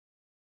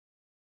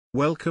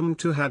Welcome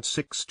to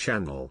Had6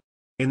 channel.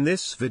 In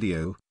this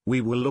video,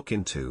 we will look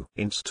into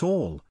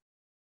install.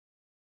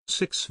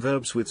 6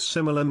 verbs with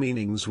similar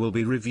meanings will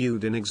be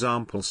reviewed in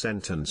example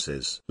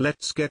sentences.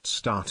 Let's get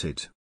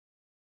started.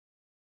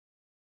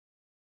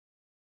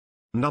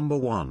 Number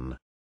 1.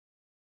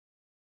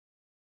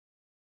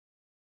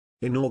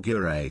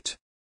 Inaugurate,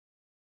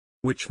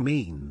 which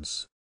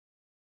means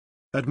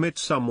admit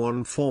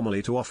someone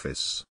formally to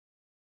office.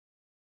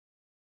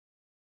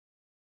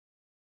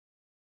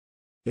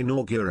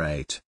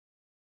 Inaugurate.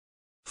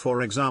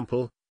 For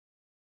example,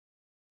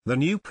 the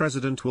new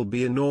president will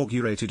be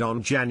inaugurated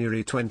on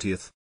January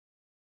 20th.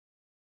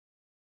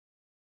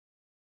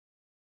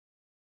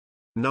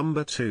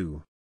 Number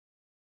 2.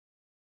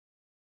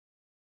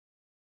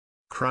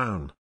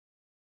 Crown,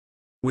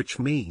 which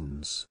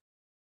means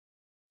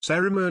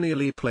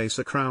ceremonially place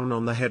a crown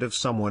on the head of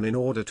someone in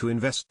order to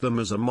invest them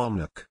as a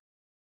monarch.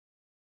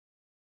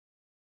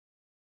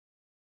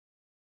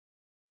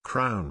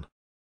 Crown.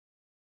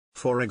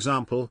 For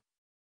example,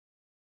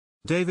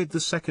 David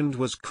II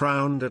was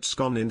crowned at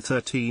Scone in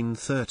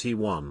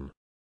 1331.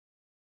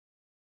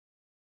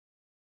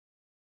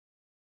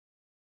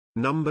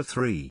 Number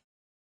 3.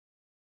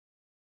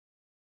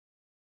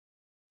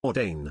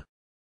 Ordain,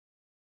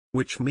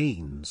 which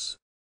means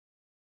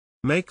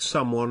make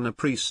someone a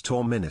priest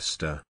or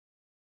minister.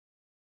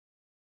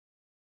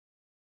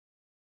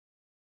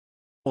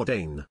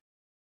 Ordain.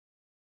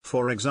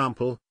 For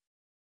example,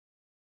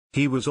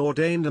 he was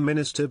ordained a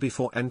minister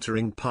before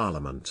entering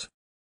Parliament.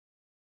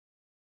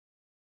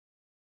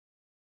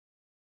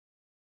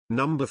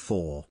 Number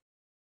 4.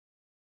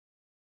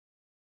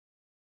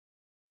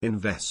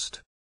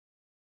 Invest,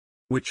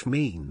 which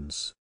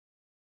means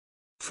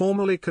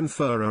formally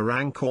confer a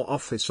rank or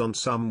office on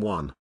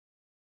someone.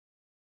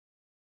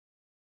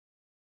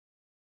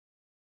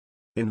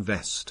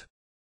 Invest.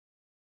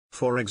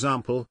 For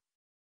example,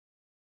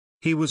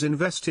 he was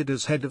invested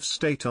as head of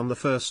state on the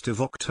 1st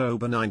of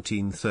October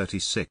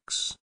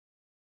 1936.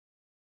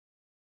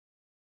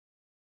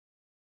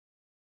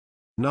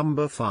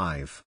 Number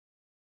 5.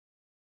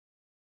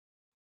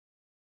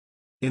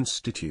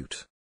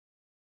 Institute,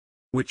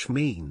 which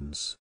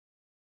means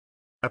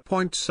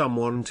appoint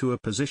someone to a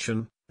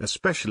position,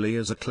 especially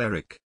as a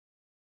cleric.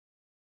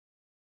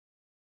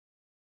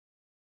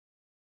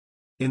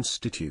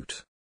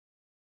 Institute.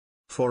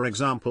 For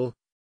example,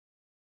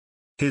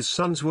 his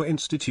sons were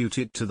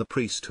instituted to the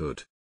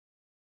priesthood.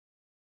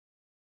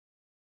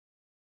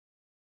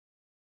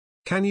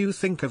 Can you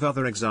think of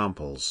other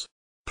examples?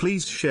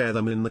 Please share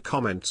them in the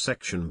comment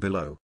section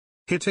below.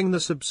 Hitting the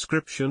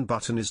subscription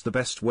button is the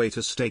best way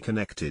to stay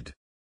connected.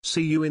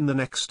 See you in the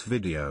next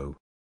video.